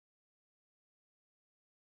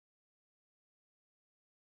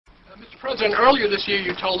Mr. President, earlier this year you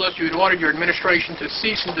told us you had ordered your administration to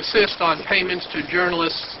cease and desist on payments to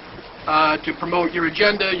journalists to promote your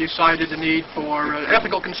agenda. You cited the need for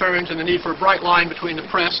ethical concerns and the need for a bright line between the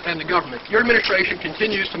press and the government. Your administration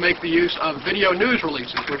continues to make the use of video news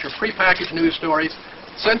releases, which are prepackaged news stories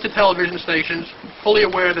sent to television stations, fully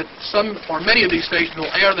aware that some or many of these stations will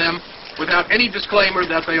air them without any disclaimer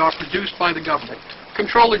that they are produced by the government.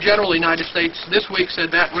 Comptroller General of the United States this week said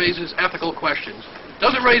that raises ethical questions.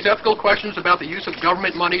 Does it raise ethical questions about the use of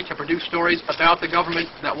government money to produce stories about the government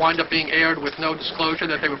that wind up being aired with no disclosure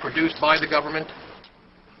that they were produced by the government?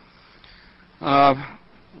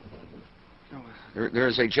 There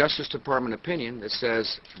is a Justice Department opinion that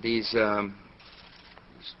says these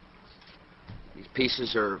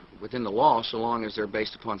pieces are within the law so long as they're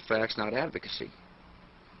based upon facts, not advocacy.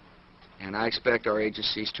 And I expect our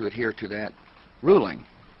agencies to adhere to that ruling,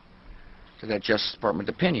 to that Justice Department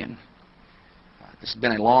opinion. This has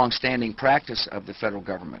been a long-standing practice of the federal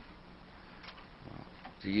government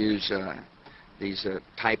to use these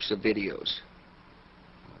types of videos.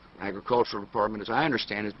 Agricultural Department, as I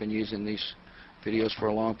understand, has been using these videos for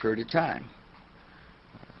a long period of time.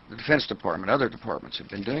 The Defense Department, other departments have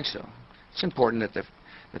been doing so. It's important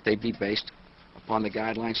that they be based upon the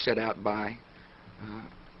guidelines set out by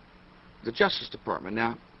the Justice Department.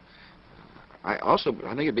 Now, I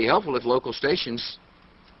think it'd be helpful if local stations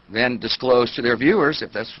then disclose to their viewers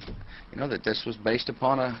if that's, that this was based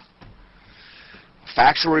upon a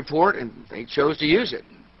factual report and they chose to use it.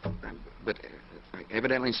 But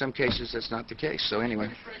evidently in some cases that's not the case. So anyway.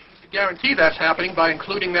 To guarantee that's happening by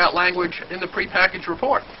including that language in the prepackaged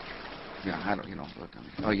report. Yeah, I don't, look,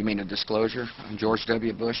 oh, you mean a disclosure on George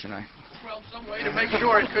W. Bush and I? Well, some way to make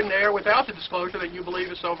sure it couldn't air without the disclosure that you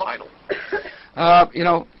believe is so vital.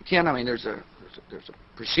 Ken, I mean, there's a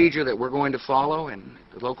procedure that we're going to follow, and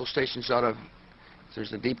the local stations ought to, if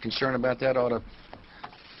there's a deep concern about that, ought to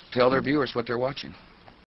tell their viewers what they're watching.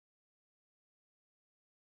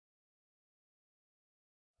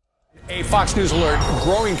 A Fox News alert,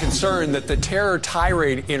 growing concern that the terror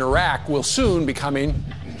tirade in Iraq will soon be coming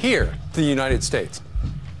here to the United States.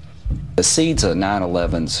 The seeds of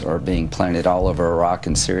 9/11s are being planted all over Iraq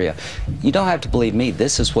and Syria. You don't have to believe me.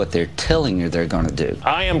 This is what they're telling you they're going to do.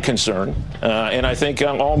 I am concerned, and I think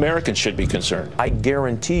all Americans should be concerned. I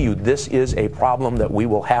guarantee you this is a problem that we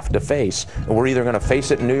will have to face. And we're either going to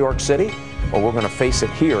face it in New York City or we're going to face it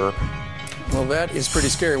here. Well, that is pretty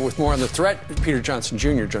scary. With more on the threat, Peter Johnson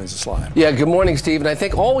Jr. joins us live. Yeah, good morning, Steve. And I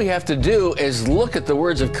think all we have to do is look at the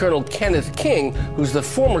words of Colonel Kenneth King, who's the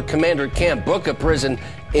former commander at Camp Bukka prison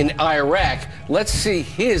in Iraq. Let's see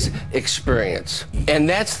his experience. And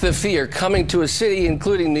that's the fear coming to a city,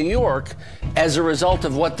 including New York, as a result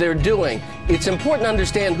of what they're doing. It's important to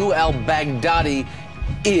understand who al-Baghdadi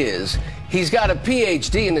is. He's got a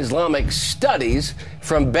PhD in Islamic studies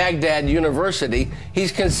from Baghdad University. He's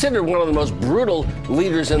considered one of the most brutal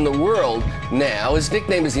leaders in the world now. His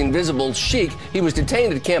nickname is the Invisible Sheikh. He was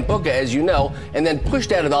detained at Camp Bukka, as you know, and then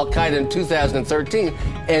pushed out of al-Qaeda in 2013.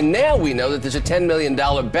 And now we know that there's a $10 million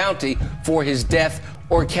bounty for his death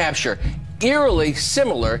or capture. Eerily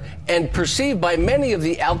similar and perceived by many of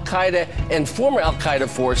the al-Qaeda and former al-Qaeda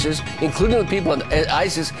forces, including the people at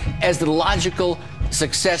ISIS, as the logical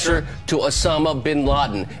successor to Osama bin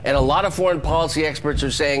Laden. And a lot of foreign policy experts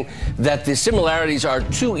are saying that the similarities are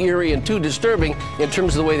too eerie and too disturbing in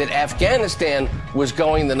terms of the way that Afghanistan was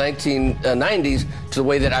going in the 1990s to the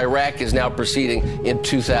way that Iraq is now proceeding in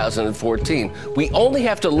 2014. We only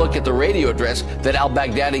have to look at the radio address that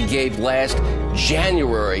al-Baghdadi gave last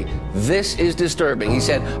January. This is disturbing. He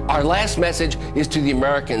said, "Our last message is to the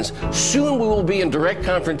Americans. Soon we will be in direct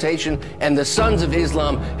confrontation, and the sons of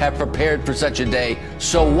Islam have prepared for such a day.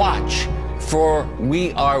 So watch, for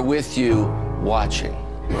we are with you watching."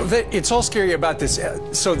 It's all scary about this.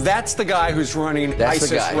 So that's the guy who's running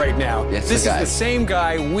ISIS right now. This is the same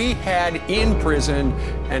guy we had in prison,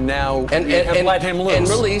 and now we have let him loose. And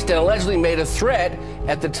released, and allegedly made a threat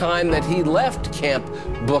at the time that he left Camp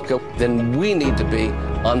Bukka. Then we need to be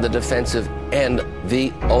on the defensive and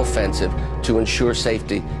the offensive to ensure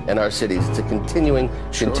safety in our cities. It's a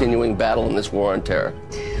continuing battle in this war on terror.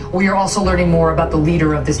 We are also learning more about the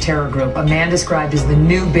leader of this terror group, a man described as the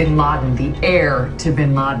new bin Laden, the heir to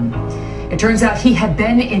bin Laden. It turns out he had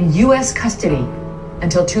been in U.S. custody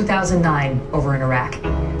until 2009 over in Iraq,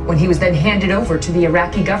 when he was then handed over to the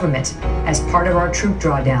Iraqi government as part of our troop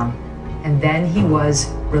drawdown. And then he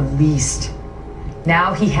was released.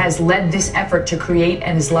 Now he has led this effort to create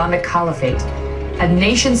an Islamic caliphate, a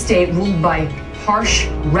nation state ruled by harsh,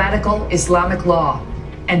 radical Islamic law,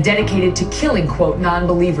 and dedicated to killing, quote,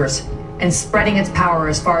 non-believers and spreading its power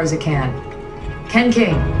as far as it can. Ken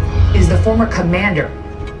King. is the former commander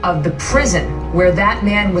of the prison where that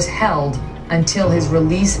man was held until his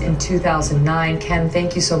release in 2009. Ken,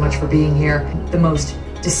 thank you so much for being here. The most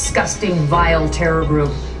disgusting, vile terror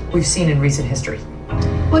group we've seen in recent history.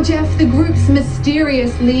 Well, Jeff, the group's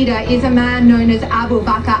mysterious leader is a man known as Abu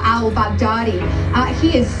Bakr al-Baghdadi.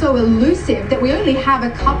 He is so elusive that we only have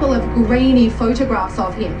a couple of grainy photographs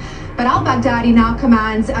of him. But al-Baghdadi now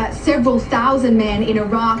commands several thousand men in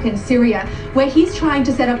Iraq and Syria, where he's trying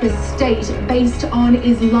to set up a state based on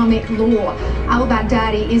Islamic law.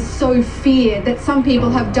 Al-Baghdadi is so feared that some people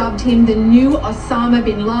have dubbed him the new Osama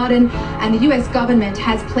bin Laden, and the US government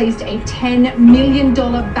has placed a $10 million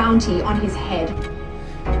bounty on his head.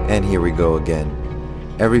 And here we go again.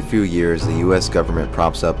 Every few years, the US government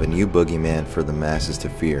props up a new boogeyman for the masses to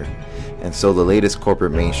fear. And so the latest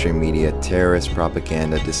corporate mainstream media, terrorist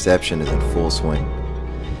propaganda, deception is in full swing.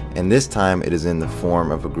 And this time it is in the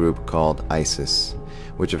form of a group called ISIS,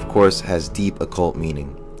 which of course has deep occult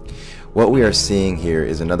meaning. What we are seeing here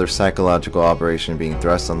is another psychological operation being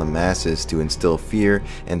thrust on the masses to instill fear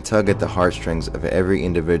and tug at the heartstrings of every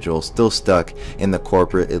individual still stuck in the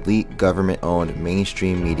corporate, elite, government-owned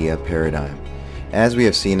mainstream media paradigm. As we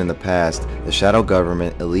have seen in the past, the shadow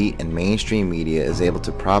government, elite, and mainstream media is able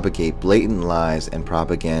to propagate blatant lies and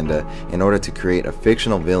propaganda in order to create a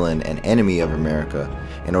fictional villain and enemy of America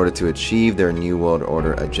in order to achieve their New World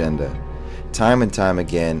Order agenda. Time and time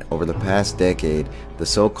again, over the past decade, the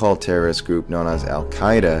so-called terrorist group known as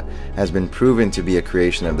Al-Qaeda has been proven to be a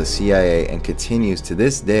creation of the CIA and continues to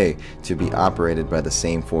this day to be operated by the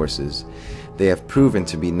same forces. They have proven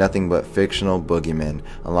to be nothing but fictional boogeymen,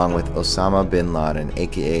 along with Osama bin Laden,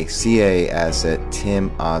 aka CIA asset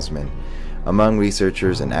Tim Osman. Among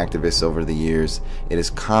researchers and activists over the years, it is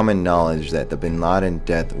common knowledge that the bin Laden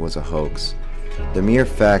death was a hoax. The mere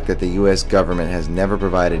fact that the US government has never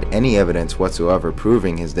provided any evidence whatsoever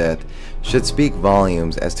proving his death should speak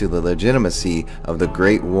volumes as to the legitimacy of the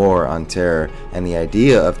Great War on Terror and the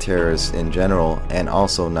idea of terrorists in general, and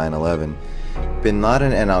also 9/11. Bin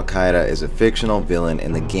Laden and Al-Qaeda is a fictional villain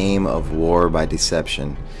in the game of war by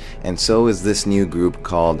deception, and so is this new group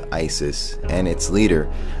called ISIS, and its leader,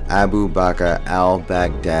 Abu Bakr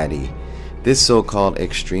al-Baghdadi. This so-called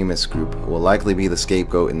extremist group will likely be the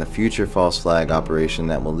scapegoat in the future false flag operation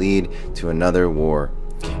that will lead to another war.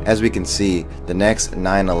 As we can see, the next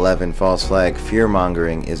 9/11 false flag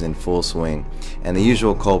fear-mongering is in full swing, and the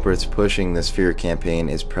usual culprits pushing this fear campaign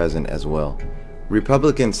is present as well.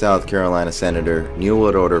 Republican South Carolina Senator, New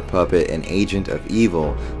World Order puppet, and agent of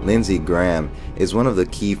evil, Lindsey Graham, is one of the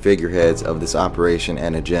key figureheads of this operation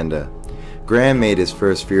and agenda. Graham made his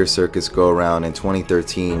first fear circus go around in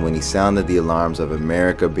 2013 when he sounded the alarms of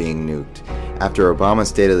America being nuked. After Obama's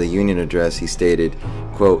State of the Union address, he stated,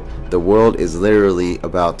 quote, "The world is literally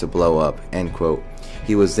about to blow up," end quote.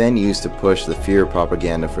 He was then used to push the fear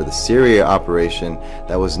propaganda for the Syria operation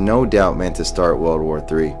that was no doubt meant to start World War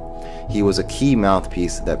III. He was a key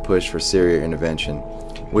mouthpiece that pushed for Syria intervention,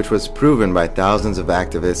 which was proven by thousands of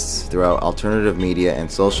activists throughout alternative media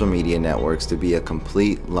and social media networks to be a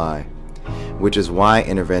complete lie, which is why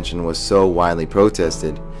intervention was so widely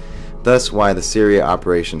protested, thus why the Syria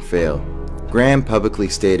operation failed. Graham publicly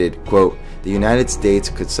stated, quote, "The United States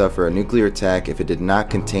could suffer a nuclear attack if it did not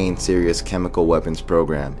contain Syria's chemical weapons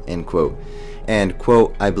program," end quote. And,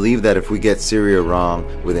 quote, "I believe that if we get Syria wrong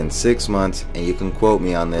within 6 months, and you can quote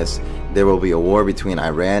me on this, there will be a war between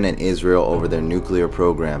Iran and Israel over their nuclear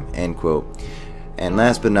program," end quote. And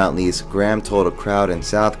last but not least, Graham told a crowd in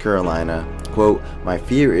South Carolina, quote, "My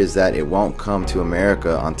fear is that it won't come to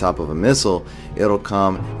America on top of a missile, it'll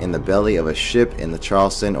come in the belly of a ship in the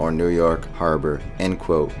Charleston or New York harbor," end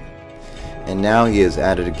quote. And now he is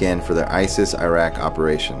at it again for their ISIS Iraq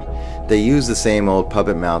operation. They use the same old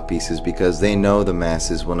puppet mouthpieces because they know the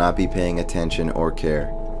masses will not be paying attention or care.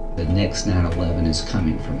 The next 9/11 is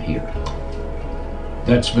coming from here.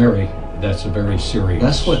 That's a very serious.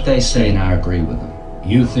 That's what they say, and I agree with them.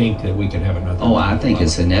 You think that we could have another? Oh, I think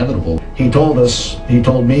it's inevitable. He told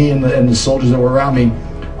me and the soldiers that were around me,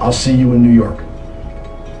 "I'll see you in New York."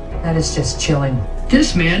 That is just chilling.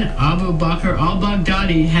 This man, Abu Bakr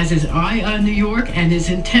al-Baghdadi, has his eye on New York and his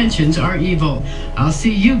intentions are evil. I'll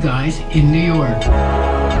see you guys in New York.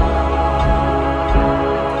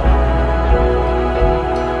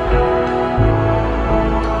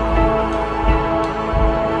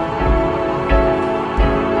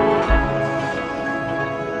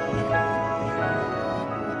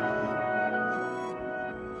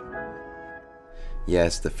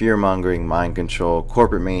 Yes, the fear-mongering, mind control,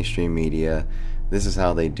 corporate mainstream media, this is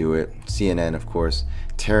how they do it. CNN, of course,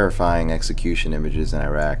 terrifying execution images in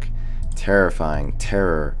Iraq, terrifying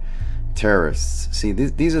terror, terrorists. See,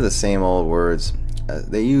 these are the same old words.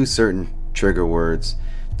 They use certain trigger words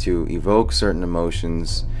to evoke certain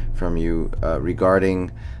emotions from you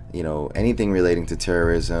regarding, you know, anything relating to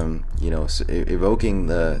terrorism, you know, evoking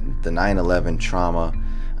the 9/11 trauma.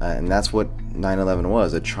 And that's what 9/11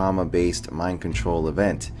 was, a trauma-based mind control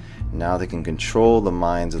event. Now they can control the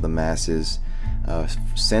minds of the masses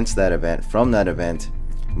since that event, from that event,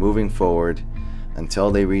 moving forward until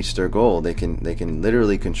they reach their goal. They can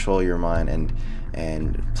literally control your mind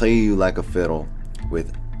and play you like a fiddle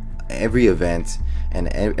with every event and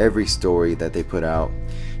every story that they put out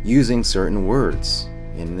using certain words.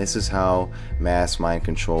 And this is how mass mind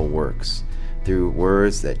control works, through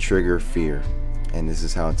words that trigger fear. And this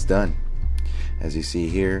is how it's done. As you see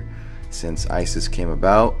here, since ISIS came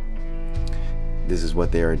about, this is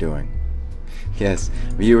what they are doing. Yes,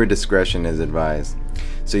 viewer discretion is advised.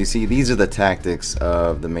 So you see, these are the tactics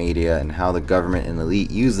of the media and how the government and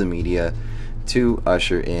elite use the media to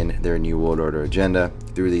usher in their New World Order agenda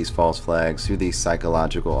through these false flags, through these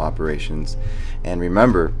psychological operations. And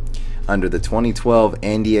remember, under the 2012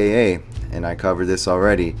 NDAA, and I covered this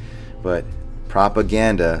already, but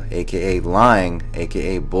propaganda, aka lying,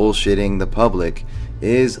 aka bullshitting the public,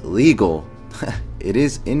 is legal. It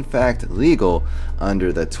is in fact legal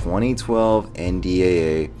under the 2012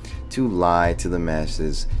 NDAA to lie to the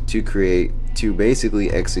masses, to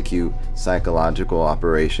basically execute psychological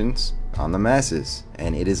operations on the masses.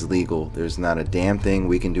 And it is legal. There's not a damn thing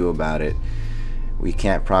we can do about it. We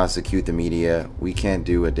can't prosecute the media. We can't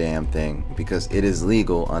do a damn thing because it is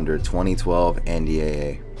legal under 2012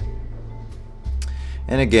 NDAA.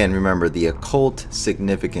 And again, remember the occult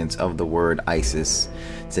significance of the word Isis.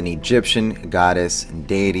 It's an Egyptian goddess and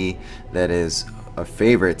deity that is a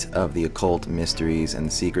favorite of the occult mysteries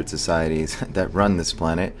and secret societies that run this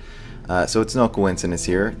planet. So it's no coincidence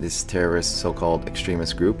here, this terrorist so-called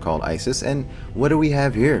extremist group called ISIS. And what do we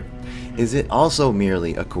have here? Is it also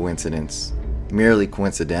merely a coincidence, merely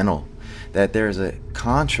coincidental, that there's a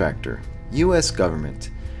contractor, US government,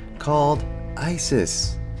 called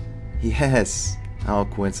ISIS? Yes. Oh,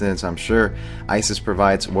 coincidence, I'm sure. ISIS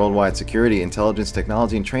provides worldwide security, intelligence,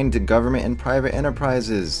 technology, and training to government and private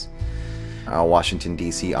enterprises. Our Washington,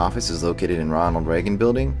 D.C. office is located in Ronald Reagan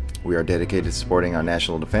Building. We are dedicated to supporting our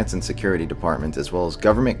national defense and security departments, as well as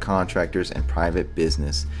government contractors and private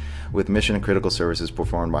business, with mission and critical services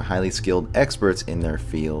performed by highly skilled experts in their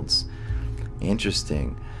fields.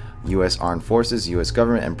 Interesting. U.S. Armed Forces, U.S.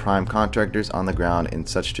 government, and prime contractors on the ground in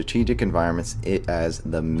such strategic environments as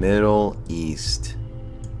the Middle East.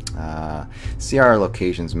 See our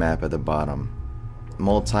locations map at the bottom.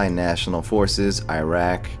 Multinational forces,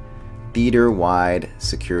 Iraq, theater-wide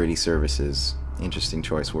security services. Interesting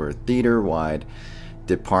choice word. Theater-wide,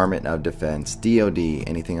 Department of Defense, DOD.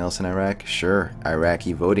 Anything else in Iraq? Sure.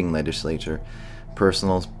 Iraqi voting legislature.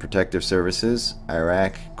 Personal protective services,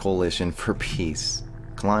 Iraq Coalition for Peace.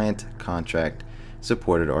 Client, contract,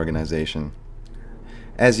 supported organization.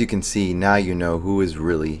 As you can see, now you know who is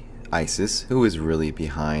really ISIS, who is really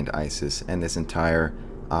behind ISIS and this entire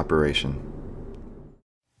operation.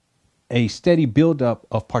 A steady buildup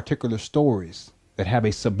of particular stories that have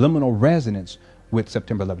a subliminal resonance with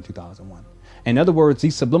September 11, 2001. In other words,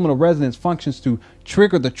 these subliminal resonance functions to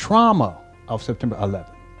trigger the trauma of September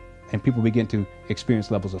 11, and people begin to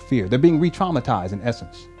experience levels of fear. They're being re-traumatized in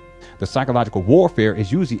essence. The psychological warfare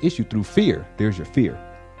is usually issued through fear. There's your fear.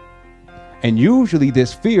 And usually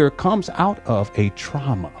this fear comes out of a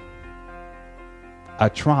trauma. A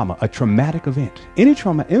traumatic event. Any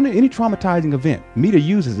traumatizing event, media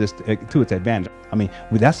uses this to its advantage. I mean,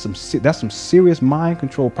 that's some serious mind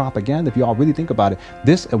control propaganda if you all really think about it.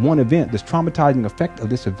 This one event, this traumatizing effect of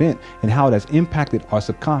this event and how it has impacted our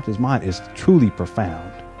subconscious mind is truly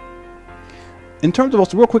profound. In terms of,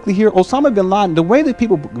 also, real quickly here, Osama bin Laden, the way that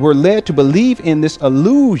people were led to believe in this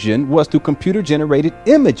illusion was through computer-generated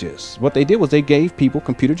images. What they did was they gave people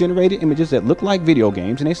computer-generated images that looked like video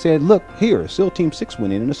games, and they said, look, here, SEAL Team 6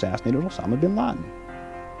 went in and assassinated Osama bin Laden.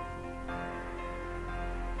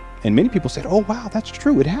 And many people said, oh, wow, that's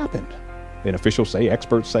true, it happened. And officials say,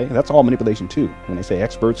 experts say, that's all manipulation too. When they say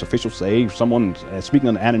experts, officials say, someone speaking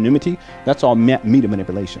on anonymity, that's all media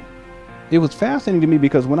manipulation. It was fascinating to me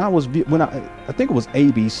because I think it was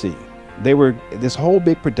ABC, they were this whole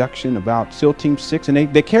big production about SEAL Team 6,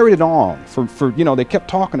 and they carried it on for you know, they kept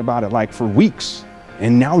talking about it like for weeks.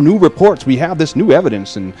 And now new reports, we have this new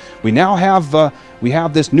evidence, and we now have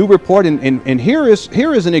this new report, and here is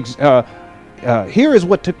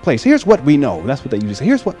what took place. Here's what we know. That's what they usually say.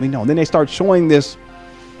 Here's what we know. And then they start showing these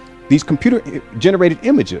computer generated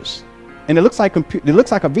images, and it looks like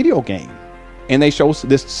a video game. and they show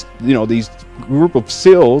this, you know, these group of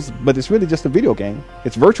SEALs, but it's really just a video game.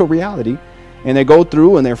 It's virtual reality, and they go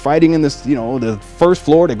through and they're fighting in this, you know, the first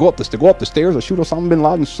floor. They go up the stairs, or shoot Osama bin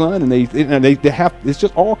Laden's son, and they have, it's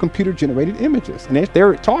just all computer generated images, and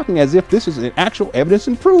they're talking as if this is an actual evidence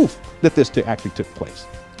and proof that this actually took place.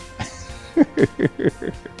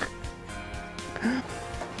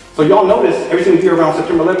 So y'all notice everything we hear around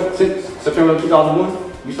September 11th, since September 11th,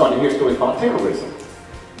 2001, we started to hear stories about terrorism.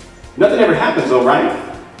 Nothing ever happens though,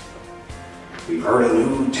 right? We've heard a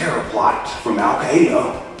new terror plot from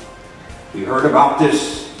Al-Qaeda. We heard about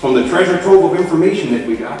this from the treasure trove of information that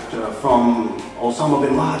we got from Osama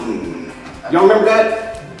bin Laden. Y'all remember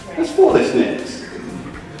that? That's foolishness.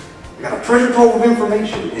 We got a treasure trove of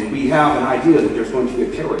information, and we have an idea that there's going to be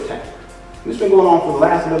a terror attack. And it's been going on for the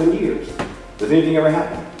last 11 years. Does anything ever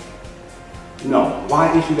happen? No.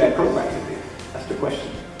 Why issue that programming then? That's the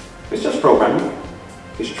question. It's just programming.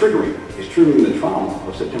 It's triggering. It's triggering the trauma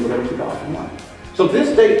of September 11, 2001. So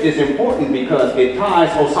this date is important because it ties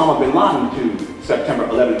Osama bin Laden to September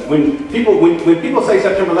 11. When people say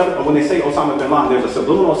September 11, or when they say Osama bin Laden, there's a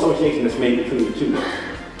subliminal association that's made between the two.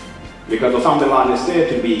 Because Osama bin Laden is said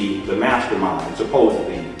to be the mastermind,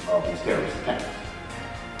 supposedly, of these terrorist attacks.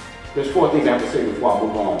 There's 4 things I have to say before I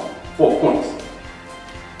move on. 4 points.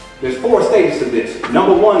 There's 4 stages to this.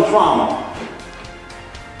 Number 1, trauma.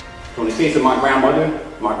 So in the case of my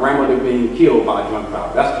grandmother being killed by a drunk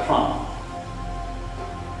crowd, that's the trauma.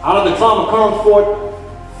 Out of the trauma comes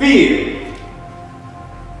forth fear.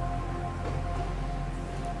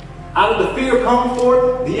 Out of the fear comes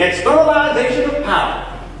forth the externalization of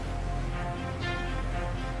power.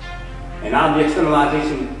 And out of the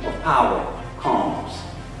externalization of power comes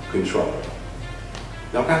control.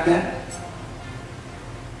 Y'all got that?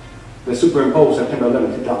 Let's superimpose September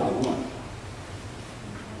 11, 2001.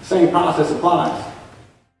 Same process applies.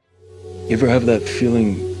 You ever have that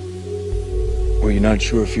feeling where you're not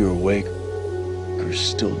sure if you're awake or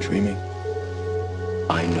still dreaming?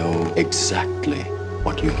 I know exactly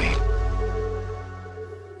what you mean.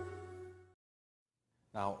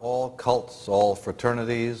 Now, all cults, all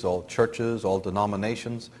fraternities, all churches, all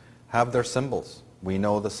denominations have their symbols. We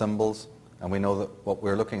know the symbols, and we know that what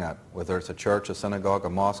we're looking at, whether it's a church, a synagogue, a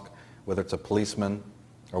mosque, whether it's a policeman,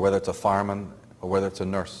 or whether it's a fireman, or whether it's a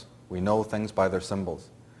nurse. We know things by their symbols.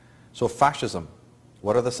 So fascism,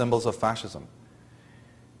 what are the symbols of fascism?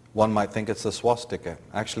 One might think it's the swastika.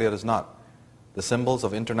 Actually, it is not. The symbols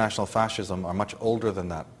of international fascism are much older than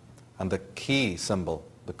that. And the key symbol,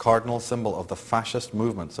 the cardinal symbol of the fascist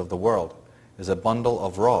movements of the world, is a bundle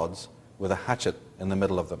of rods with a hatchet in the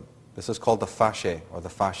middle of them. This is called the fasce, or the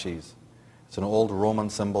fasces. It's an old Roman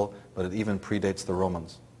symbol, but it even predates the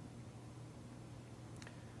Romans.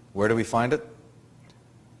 Where do we find it?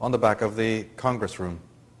 On the back of the Congress room.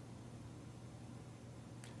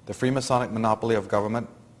 The Freemasonic monopoly of government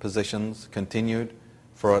positions continued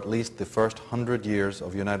for at least the first 100 years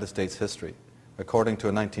of United States history. According to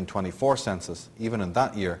a 1924 census, even in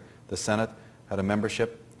that year, the Senate had a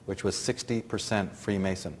membership which was 60%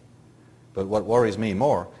 Freemason. But what worries me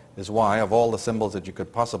more is why, of all the symbols that you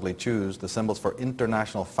could possibly choose, the symbols for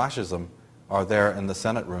international fascism are there in the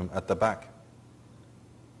Senate room at the back.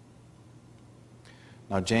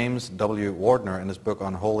 Now, James W. Wardner, in his book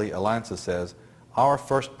on Holy Alliances, says, "Our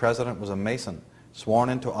first president was a Mason, sworn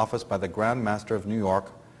into office by the Grand Master of New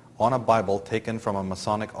York on a Bible taken from a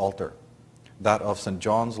Masonic altar, that of St.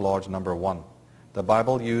 John's Lodge No. 1. The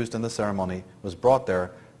Bible used in the ceremony was brought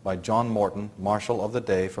there by John Morton, Marshal of the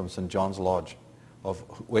Day from St. John's Lodge, of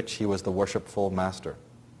which he was the worshipful master.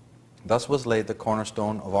 Thus was laid the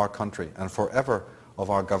cornerstone of our country, and forever of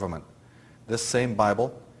our government. This same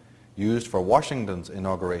Bible, used for Washington's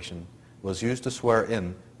inauguration, was used to swear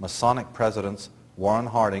in Masonic presidents Warren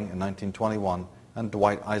Harding in 1921 and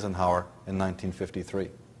Dwight Eisenhower in 1953.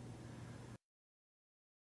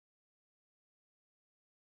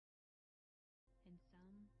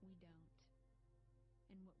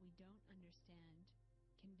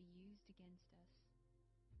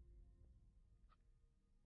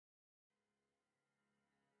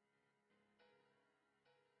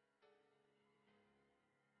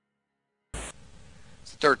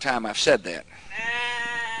 It's the 3rd time I've said that.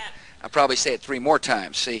 I'll probably say it 3 more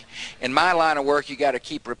times. See, in my line of work, you got to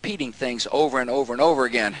keep repeating things over and over and over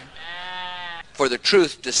again for the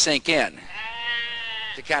truth to sink in,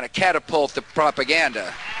 to kind of catapult the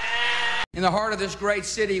propaganda. In the heart of this great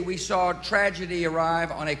city, we saw tragedy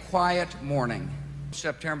arrive on a quiet morning.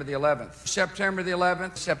 September the 11th. September the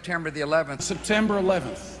 11th. September the 11th. September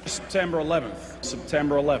 11th. September 11th.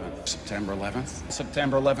 September 11th. September 11th.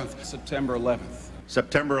 September 11th. September 11th.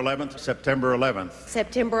 September 11th, September 11th.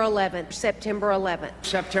 September 11th, September 11th.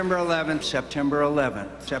 September 11th, September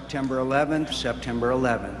 11th. September 11th, September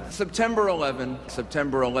 11th. September 11th,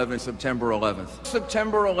 September 11th, September 11th.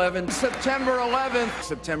 September 11th, September 11th,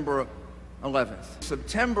 September 11th.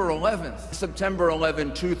 September 11th, September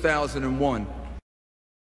 11th, 2001.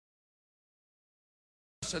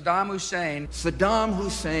 Saddam Hussein, Saddam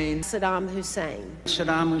Hussein, Saddam Hussein,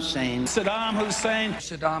 Saddam Hussein, Saddam Hussein,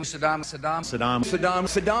 Saddam Hussein,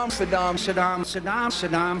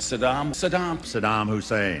 Saddam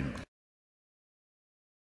Hussein.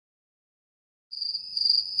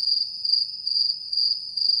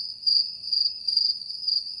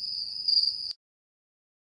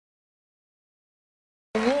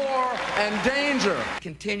 War and danger.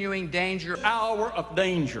 Continuing danger. Hour of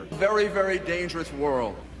danger. Very, very dangerous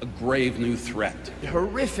world. A grave new threat.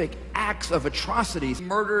 Horrific acts of atrocities.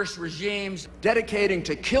 Murderous regimes dedicating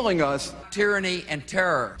to killing us. Tyranny and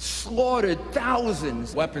terror. Slaughtered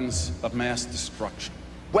thousands. Weapons of mass destruction.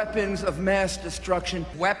 Weapons of mass destruction.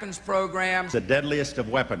 Weapons programs. The deadliest of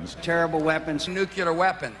weapons. Terrible weapons. Nuclear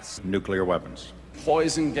weapons. Nuclear weapons.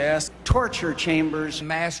 Poison gas. Torture chambers.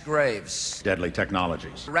 Mass graves. Deadly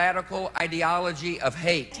technologies. Radical ideology of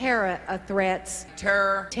hate. Terror threats.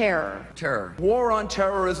 Terror. Terror. Terror. War on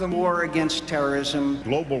terrorism. War against terrorism.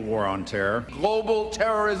 Global war on terror. Global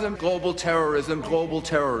terrorism. Global terrorism. Global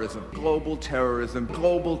terrorism. Global terrorism.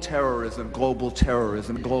 Global terrorism. Global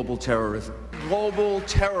terrorism. Global terrorism. Global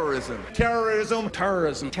terrorism. Terrorism.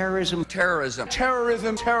 Terrorism. Terrorism. Terrorism.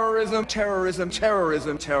 Terrorism. Terrorism. Terrorism.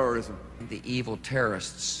 Terrorism. Terrorism. The evil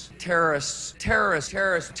terrorists. Terrorists. Terrorists.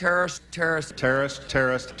 Terrorists. Terrorists. Terrorists. Terrorist.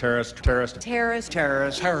 Terrorist. Terrorist. Terrorist. Terrorist.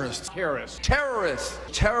 Terrorist. Terrorists. Terrorists. Terrorists.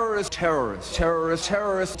 Terrorists. Terrorists.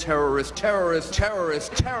 Terrorists. Terrorists. Terrorists.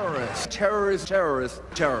 Terrorists. Terrorists. Terrorists. Terrorists. Terrorists.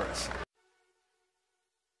 Terrorists.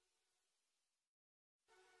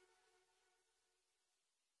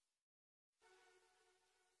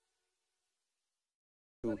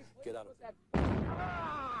 Get out of it.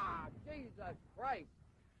 Jesus Christ.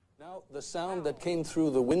 Now, the sound that came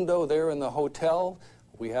through the window there in the hotel,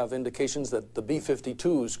 we have indications that the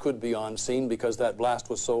B-52s could be on scene because that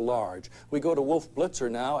blast was so large. We go to Wolf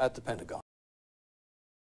Blitzer now at the Pentagon.